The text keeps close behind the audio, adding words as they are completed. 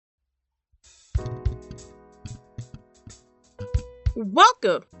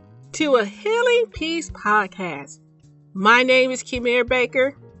Welcome to a Healing Peace podcast. My name is Kimir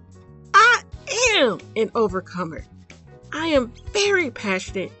Baker. I am an overcomer. I am very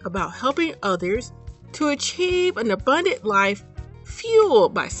passionate about helping others to achieve an abundant life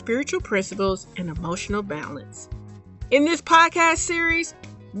fueled by spiritual principles and emotional balance. In this podcast series,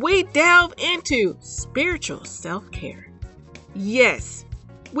 we delve into spiritual self-care. Yes,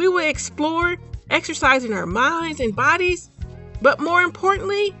 we will explore exercising our minds and bodies, but more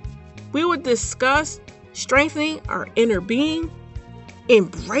importantly, we will discuss strengthening our inner being,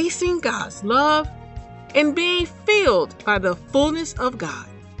 embracing God's love, and being filled by the fullness of God.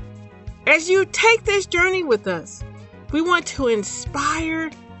 As you take this journey with us, we want to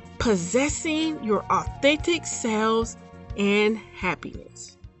inspire possessing your authentic selves and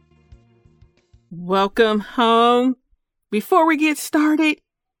happiness. Welcome home. Before we get started,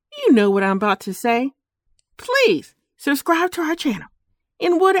 you know what I'm about to say. Please subscribe to our channel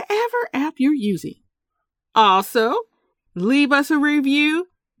in whatever app you're using. Also, leave us a review.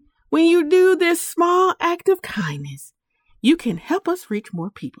 When you do this small act of kindness, you can help us reach more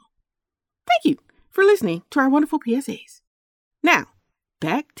people. Thank you for listening to our wonderful PSAs. Now,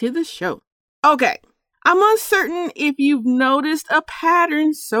 back to the show. Okay, I'm uncertain if you've noticed a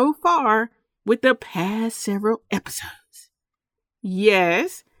pattern so far with the past several episodes.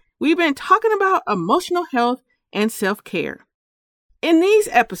 Yes, we've been talking about emotional health and self-care. In these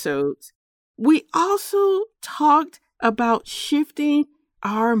episodes, we also talked about shifting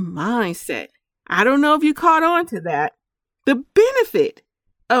our mindset. I don't know if you caught on to that. The benefit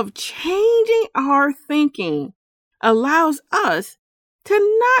of changing our thinking allows us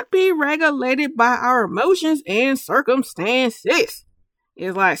to not be regulated by our emotions and circumstances.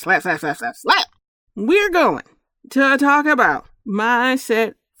 It's like slap, slap, slap, slap, slap. We're going to talk about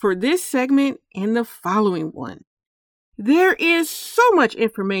mindset for this segment and the following one. There is so much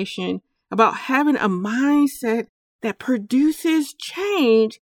information about having a mindset that produces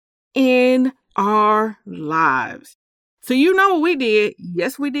change in our lives. So you know what we did?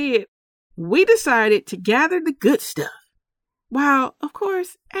 Yes, we did. We decided to gather the good stuff, while, of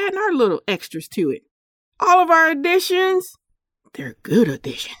course, adding our little extras to it. All of our additions, they're good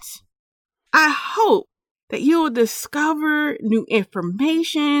additions. I hope that you will discover new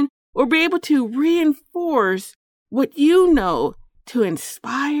information or be able to reinforce what you know to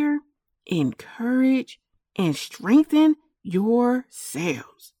inspire, encourage, and strengthen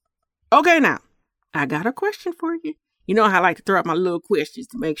yourselves. Okay, now, I got a question for you. You know how I like to throw out my little questions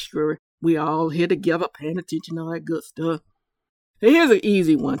to make sure we all here together, paying attention, all that good stuff. So here's an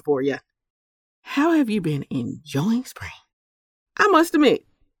easy one for you. How have you been enjoying spring? I must admit,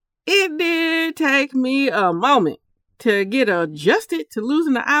 it did take me a moment to get adjusted to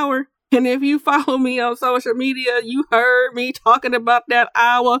losing an hour. And if you follow me on social media, you heard me talking about that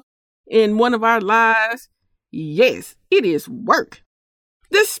hour in one of our lives. Yes, it is work.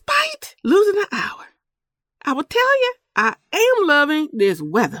 Despite losing an hour, I will tell you, I am loving this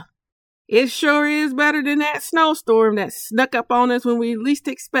weather. It sure is better than that snowstorm that snuck up on us when we least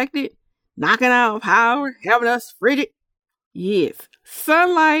expected, knocking out power, having us frigid. Yes,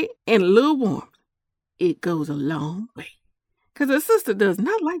 sunlight and a little warmth. It goes a long way. Because a sister does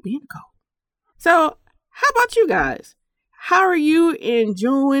not like being cold. So, how about you guys? How are you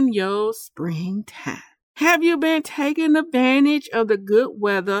enjoying your springtime? Have you been taking advantage of the good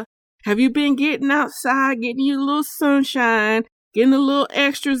weather? Have you been getting outside, getting you a little sunshine, getting a little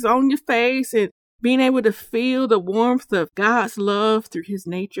extras on your face, and being able to feel the warmth of God's love through His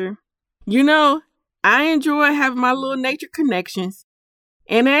nature? You know, I enjoy having my little nature connections.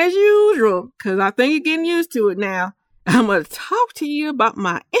 And as usual, because I think you're getting used to it now, I'm going to talk to you about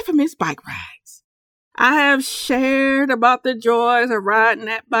my infamous bike rides. I have shared about the joys of riding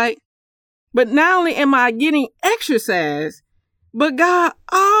that bike. But not only am I getting exercise, but God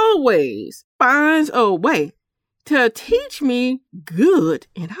always finds a way to teach me good,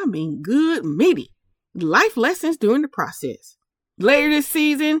 and I mean good, meaty life lessons during the process. Later this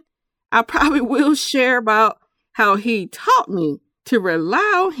season, I probably will share about how He taught me to rely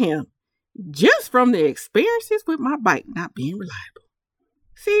on Him just from the experiences with my bike not being reliable.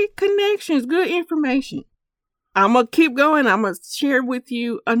 See, connections, good information. I'm going to keep going. I'm going to share with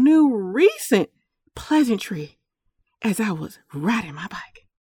you a new recent pleasantry as I was riding my bike.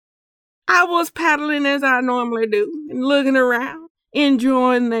 I was paddling as I normally do and looking around,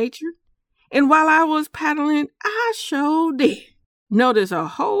 enjoying nature. And while I was paddling, I sure did notice a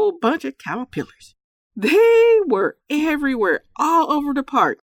whole bunch of caterpillars. They were everywhere, all over the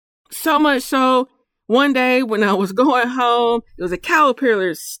park. So much so, one day when I was going home, there was a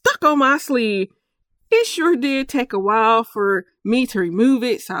caterpillar stuck on my sleeve. It sure did take a while for me to remove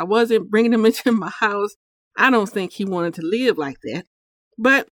it, so I wasn't bringing him into my house. I don't think he wanted to live like that.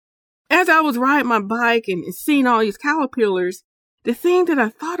 But as I was riding my bike and seeing all these caterpillars, the thing that I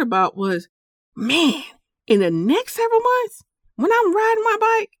thought about was, man, in the next several months, when I'm riding my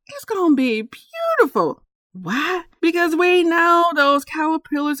bike, it's going to be beautiful. Why? Because we know those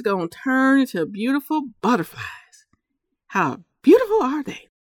caterpillars are going to turn into beautiful butterflies. How beautiful are they?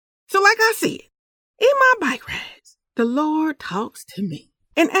 So like I said, in my bike rides, the Lord talks to me.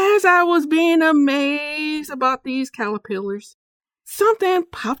 And as I was being amazed about these caterpillars, something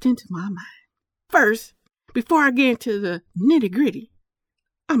popped into my mind. First, before I get into the nitty-gritty,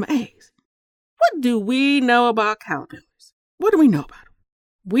 I'm going to ask, what do we know about caterpillars? What do we know about them?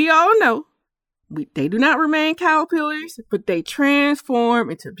 We all know they do not remain caterpillars, but they transform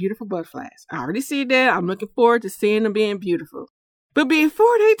into beautiful butterflies. I already see that. I'm looking forward to seeing them being beautiful. But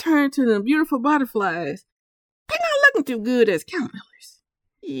before they turn to the beautiful butterflies, they're not looking too good as caterpillars.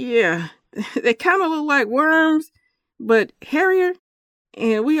 Yeah, they kind of look like worms, but hairier.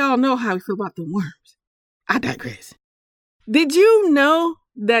 And we all know how we feel about the worms. I digress. Did you know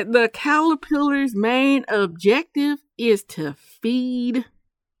that the caterpillar's main objective is to feed?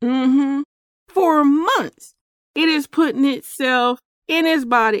 For months, it is putting itself in its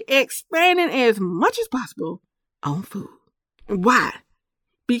body, expanding as much as possible on food. Why?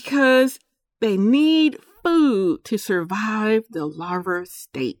 Because they need food to survive the larva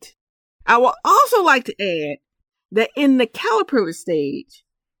state. I would also like to add that in the caterpillar stage,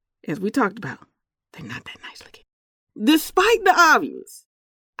 as we talked about, they're not that nice looking. Despite the obvious,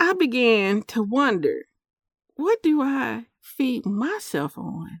 I began to wonder, what do I feed myself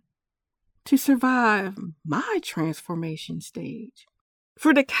on to survive my transformation stage?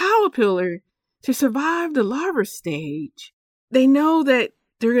 For the caterpillar to survive the larva stage, they know that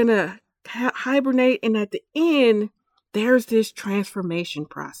they're going to hibernate, and at the end, there's this transformation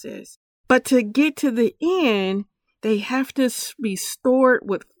process. But to get to the end, they have to be stored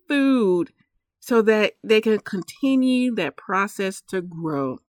with food so that they can continue that process to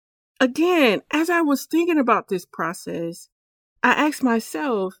grow. Again, as I was thinking about this process, I asked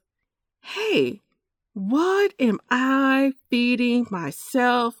myself, hey, what am I feeding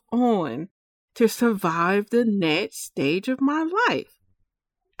myself on to survive the next stage of my life?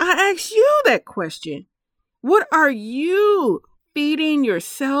 I asked you that question. What are you feeding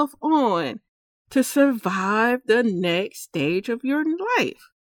yourself on to survive the next stage of your life?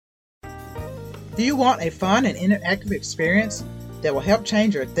 Do you want a fun and interactive experience that will help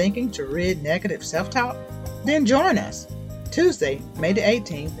change your thinking to rid negative self-talk? Then join us Tuesday, May the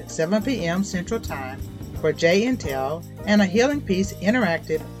 18th at 7 p.m. Central Time for J Intel and a Healing Peace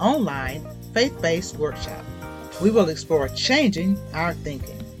interactive online faith-based workshop. We will explore changing our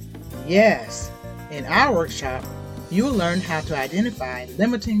thinking. Yes, in our workshop, you will learn how to identify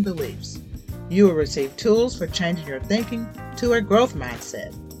limiting beliefs. You will receive tools for changing your thinking to a growth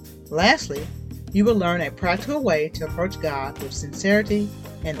mindset. Lastly, you will learn a practical way to approach God with sincerity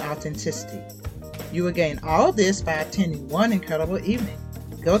and authenticity. You will gain all of this by attending one incredible evening.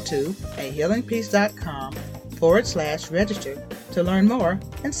 Go to ahealingpeace.com/register to learn more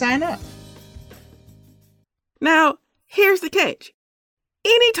and sign up. Now, here's the catch.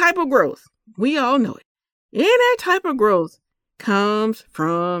 Any type of growth, we all know it, any type of growth comes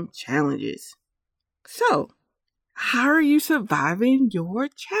from challenges. So, how are you surviving your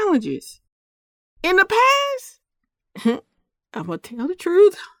challenges? In the past, I'm going to tell the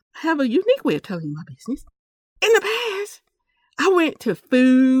truth. I have a unique way of telling you my business. In the past, I went to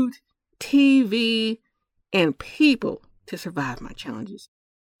food, TV, and people to survive my challenges.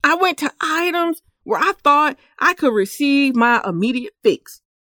 I went to items where I thought I could receive my immediate fix.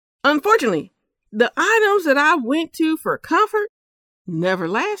 Unfortunately, the items that I went to for comfort never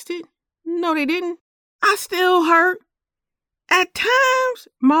lasted. No, they didn't. I still hurt. At times,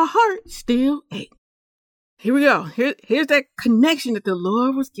 my heart still ached. Here we go. Here's that connection that the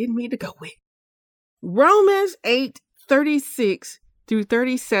Lord was getting me to go with. Romans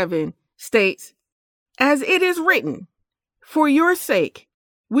 8:36-37 states, as it is written, for your sake,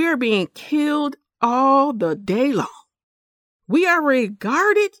 we are being killed all the day long. We are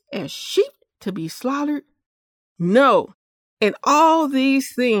regarded as sheep to be slaughtered. No, in all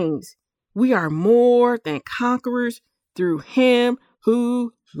these things, we are more than conquerors through him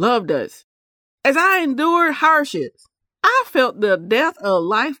who loved us. As I endured hardships, I felt the death of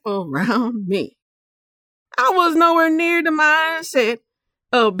life around me. I was nowhere near the mindset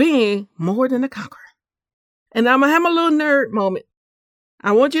of being more than a conqueror. And I'm going to have my little nerd moment.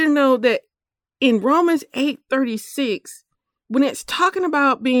 I want you to know that in Romans 8:36, when it's talking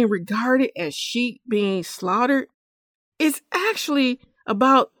about being regarded as sheep being slaughtered, it's actually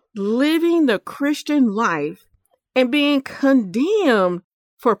about living the Christian life and being condemned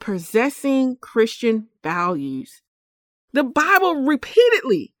for possessing Christian values. The Bible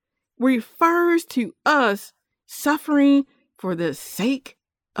repeatedly refers to us suffering for the sake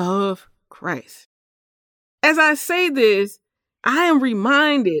of Christ. As I say this, I am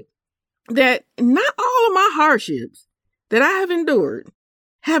reminded that not all of my hardships that I have endured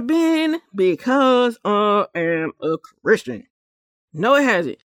have been because I am a Christian. No, it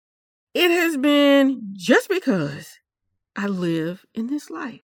hasn't. It has been just because I live in this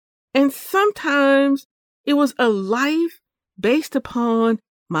life. And sometimes it was a life based upon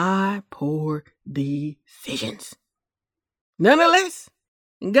my poor decisions. Nonetheless,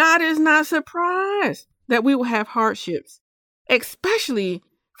 God is not surprised that we will have hardships, especially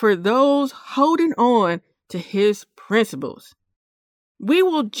for those holding on to his principles. We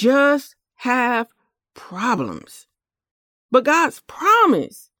will just have problems. But God's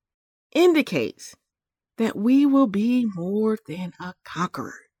promise indicates that we will be more than a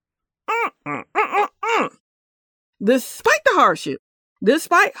conqueror. Despite the hardship,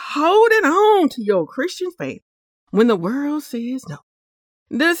 despite holding on to your Christian faith when the world says no,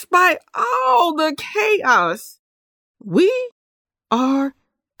 despite all the chaos, we are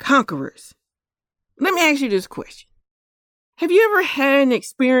conquerors. Let me ask you this question. Have you ever had an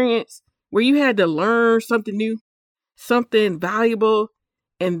experience where you had to learn something new, something valuable,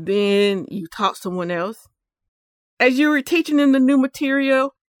 and then you taught someone else? As you were teaching them the new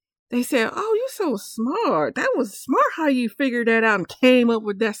material, they said, "Oh, you're so smart. That was smart how you figured that out and came up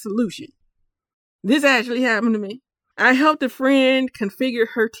with that solution." This actually happened to me. I helped a friend configure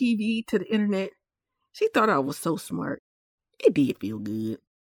her TV to the internet. She thought I was so smart. It did feel good.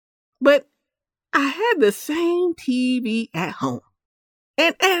 But I had the same TV at home.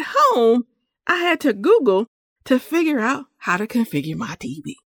 And at home, I had to Google to figure out how to configure my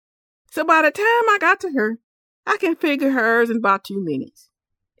TV. So by the time I got to her, I configured hers in about 2 minutes.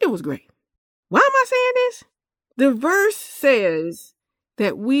 It was great. Why am I saying this? The verse says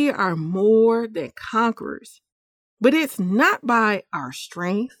that we are more than conquerors, but it's not by our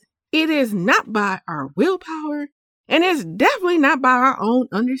strength. It is not by our willpower, and it's definitely not by our own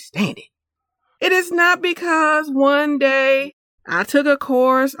understanding. It is not because one day I took a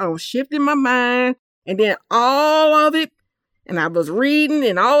course on shifting my mind and then all of it, and I was reading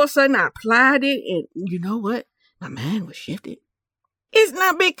and all of a sudden I applied it and you know what? My mind was shifted. It's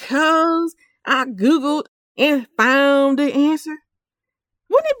not because I Googled and found the answer.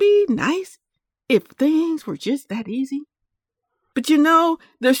 Wouldn't it be nice if things were just that easy? But you know,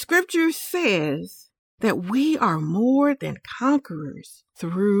 the scripture says that we are more than conquerors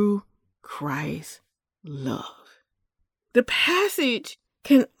through Christ's love. The passage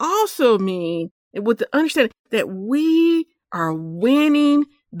can also mean, with the understanding, that we are winning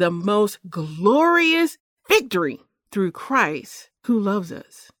the most glorious victory through Christ who loves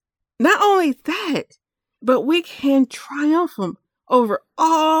us. Not only that, but we can triumph over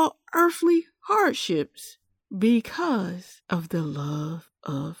all earthly hardships because of the love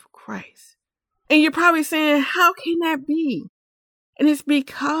of Christ. And you're probably saying, how can that be? And it's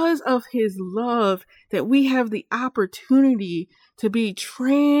because of his love that we have the opportunity to be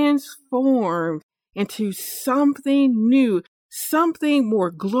transformed into something new, something more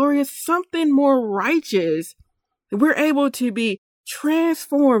glorious, something more righteous. We're able to be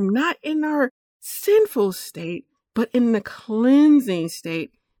transformed, not in our sinful state, but in the cleansing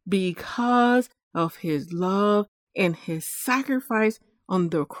state because of his love and his sacrifice on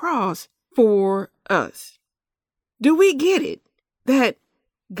the cross for us. Do we get it? That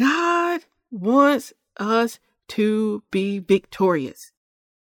God wants us to be victorious.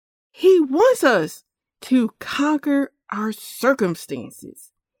 He wants us to conquer our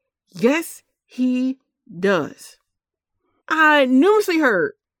circumstances. Yes, he does. I numerously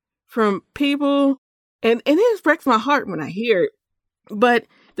heard from people, and it breaks my heart when I hear it, but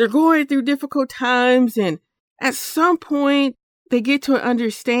they're going through difficult times, and at some point they get to an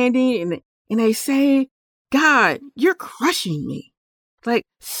understanding and they say, "God, you're crushing me. Like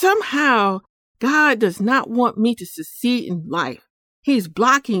somehow God does not want me to succeed in life. He's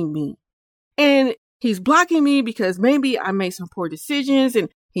blocking me. And he's blocking me because maybe I made some poor decisions and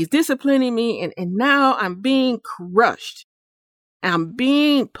he's disciplining me and now I'm being crushed. I'm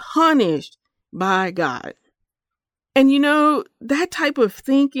being punished by God." And you know, that type of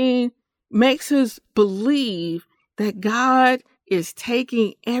thinking makes us believe that God is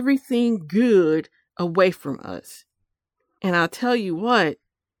taking everything good away from us. And I'll tell you what,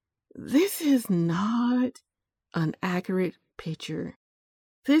 this is not an accurate picture.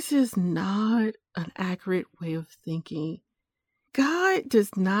 This is not an accurate way of thinking. God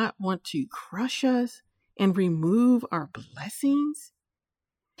does not want to crush us and remove our blessings.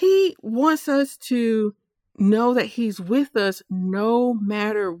 He wants us to know that He's with us no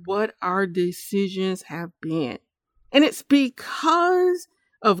matter what our decisions have been. And it's because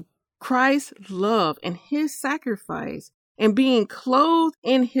of Christ's love and His sacrifice and being clothed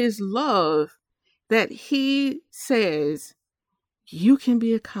in His love that He says, you can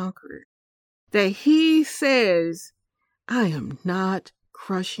be a conqueror. That He says, I am not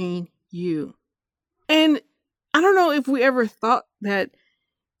crushing you. And I don't know if we ever thought that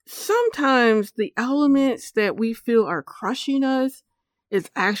sometimes the elements that we feel are crushing us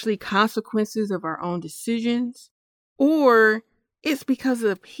is actually consequences of our own decisions, or it's because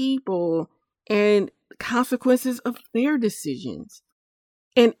of people and consequences of their decisions.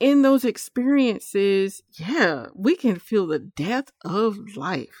 And in those experiences, we can feel the death of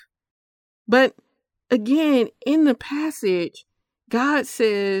life. But again, in the passage, God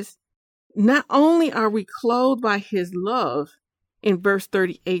says, not only are we clothed by His love in verse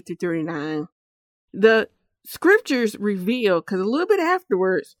 38 to 39, the scriptures reveal, because a little bit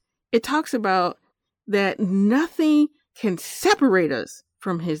afterwards, it talks about that nothing can separate us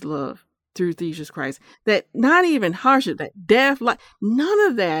from His love through Jesus Christ. That not even hardship, that death, life, none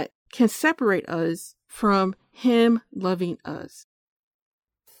of that can separate us from Him loving us.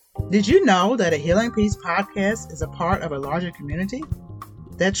 Did you know that a Healing Peace podcast is a part of a larger community?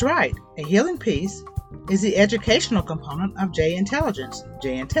 That's right. A Healing Peace is the educational component of J Intelligence,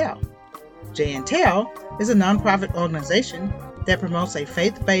 J-Intel. J-Intel is a nonprofit organization that promotes a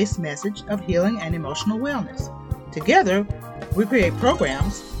faith-based message of healing and emotional wellness. Together, we create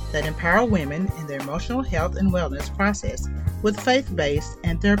programs that empower women in their emotional health and wellness process with faith-based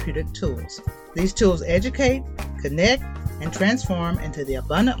and therapeutic tools. These tools educate, connect, and transform into the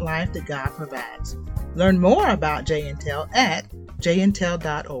abundant life that God provides. Learn more about J-Intel at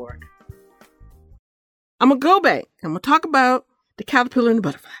jintel.org. I'm going to go back. I'm going to talk about the caterpillar and the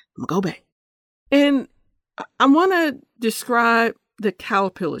butterfly. I'm going to go back. And I want to describe the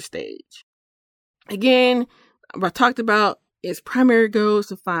caterpillar stage. Again, I talked about its primary goal is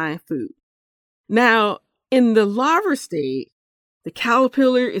to find food. Now, in the larva stage, the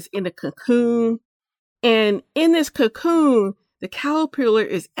caterpillar is in a cocoon. And in this cocoon, the caterpillar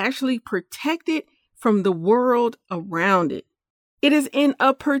is actually protected from the world around it. It is in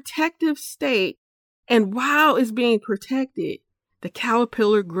a protective state. And while it's being protected, the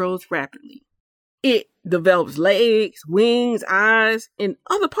caterpillar grows rapidly. It develops legs, wings, eyes, and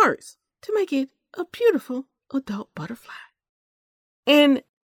other parts to make it a beautiful adult butterfly. And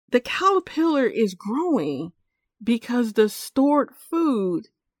the caterpillar is growing because the stored food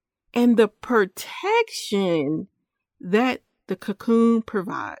and the protection that the cocoon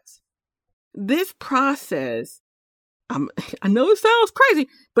provides. This process, I know it sounds crazy,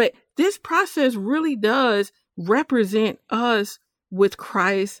 but this process really does represent us with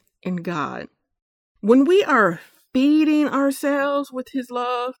Christ and God. When we are feeding ourselves with His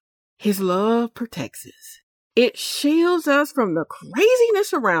love protects us. It shields us from the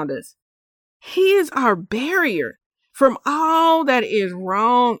craziness around us. He is our barrier from all that is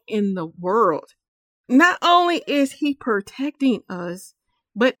wrong in the world. Not only is He protecting us,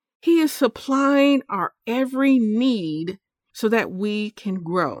 but He is supplying our every need so that we can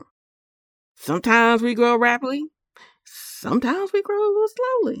grow. Sometimes we grow rapidly. Sometimes we grow a little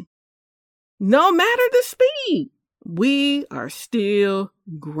slowly. No matter the speed, we are still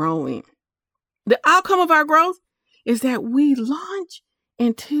growing. The outcome of our growth is that we launch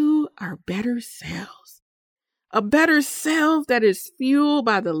into our better selves. A better self that is fueled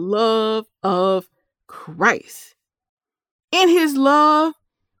by the love of Christ. In His love,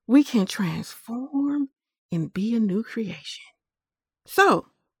 we can transform and be a new creation. So,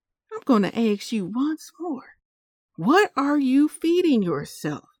 I'm going to ask you once more, what are you feeding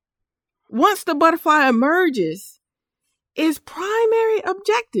yourself? Once the butterfly emerges, its primary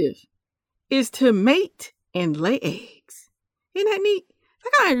objective is to mate and lay eggs. Isn't that neat?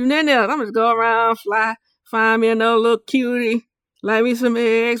 Like, I ain't do nothing else. I'm just go around, fly, find me another little cutie, lay me some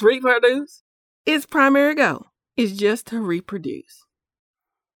eggs, reproduce. Its primary goal is just to reproduce.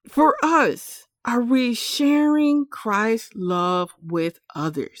 For us, are we sharing Christ's love with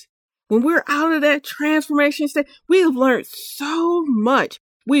others? When we're out of that transformation state, we've learned so much.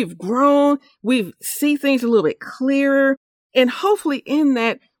 We've grown. We see things a little bit clearer. And hopefully in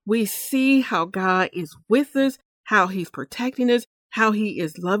that, we see how God is with us, how He's protecting us, how He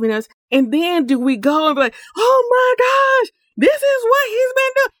is loving us. And then do we go and be like, oh my gosh, this is what He's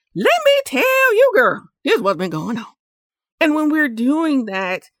been doing. Let me tell you, girl, this is what's been going on. And when we're doing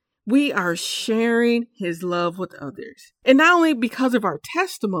that, we are sharing his love with others. And not only because of our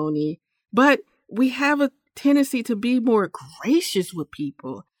testimony, but we have a tendency to be more gracious with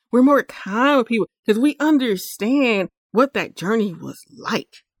people. We're more kind with people because we understand what that journey was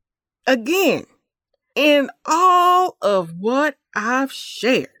like. Again, in all of what I've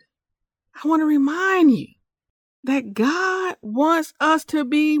shared, I want to remind you that God wants us to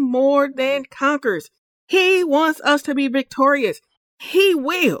be more than conquerors. He wants us to be victorious. He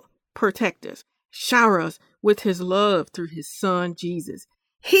will protect us, shower us with his love through his son, Jesus.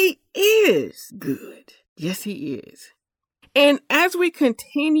 He is good. Yes, he is. And as we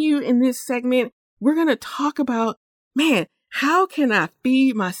continue in this segment, we're going to talk about, man, how can I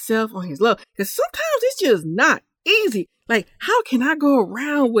feed myself on his love? Because sometimes it's just not easy. Like, how can I go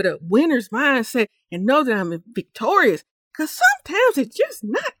around with a winner's mindset and know that I'm victorious? Because sometimes it's just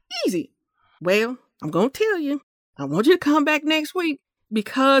not easy. Well, I'm going to tell you, I want you to come back next week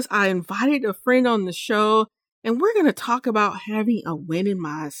because I invited a friend on the show and we're going to talk about having a winning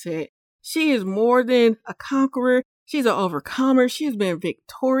mindset. She is more than a conqueror. She's an overcomer. She's been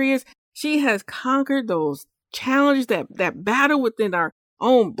victorious. She has conquered those challenges, that battle within our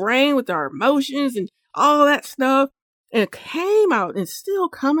own brain with our emotions and all that stuff, and came out and still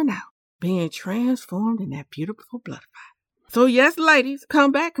coming out, being transformed in that beautiful blood fight. So yes, ladies,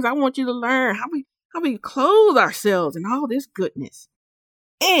 come back because I want you to learn how we clothe ourselves in all this goodness.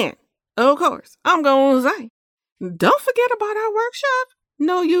 And of course, I'm going to say, don't forget about our workshop.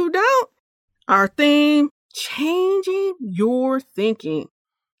 No, you don't. Our theme, changing your thinking.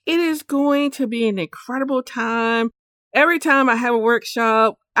 It is going to be an incredible time. Every time I have a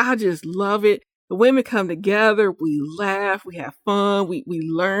workshop, I just love it. The women come together, we laugh, we have fun, we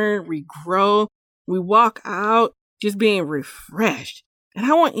learn, we grow, we walk out just being refreshed. And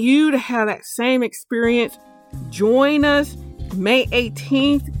I want you to have that same experience. Join us May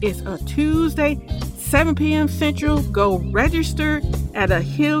 18th. It's a Tuesday, 7 p.m. Central. Go register at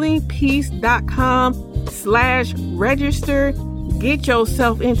ahealingpeace.com/register. Get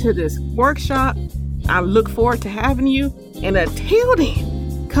yourself into this workshop. I look forward to having you. And until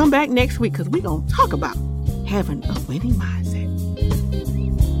then, come back next week because we're going to talk about having a winning mindset.